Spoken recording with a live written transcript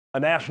A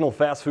national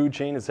fast food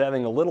chain is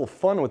having a little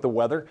fun with the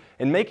weather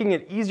and making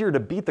it easier to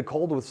beat the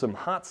cold with some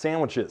hot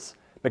sandwiches.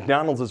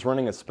 McDonald's is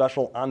running a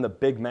special on the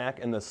Big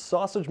Mac and the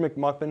Sausage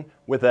McMuffin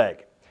with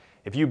egg.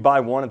 If you buy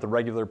one at the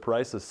regular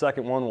price, the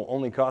second one will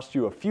only cost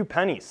you a few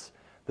pennies.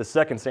 The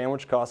second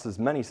sandwich costs as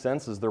many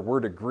cents as there were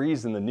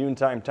degrees in the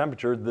noontime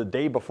temperature the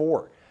day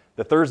before.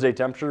 The Thursday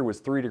temperature was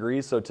 3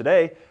 degrees, so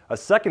today a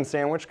second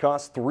sandwich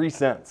costs 3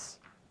 cents.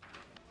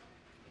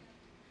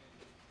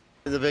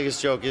 The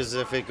biggest joke is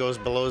if it goes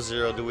below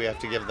zero, do we have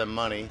to give them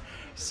money?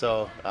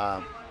 So,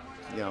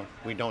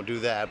 we don't do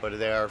that, but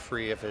they are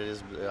free if it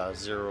is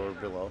 0 or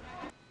below.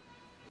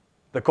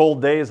 The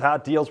Cold Days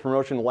Hot Deals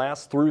promotion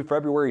lasts through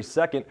February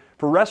 2nd.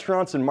 For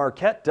restaurants in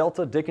Marquette,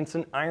 Delta,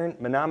 Dickinson, Iron,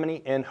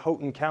 Menominee, and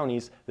Houghton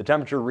counties, the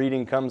temperature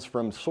reading comes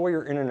from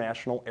Sawyer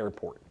International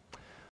Airport.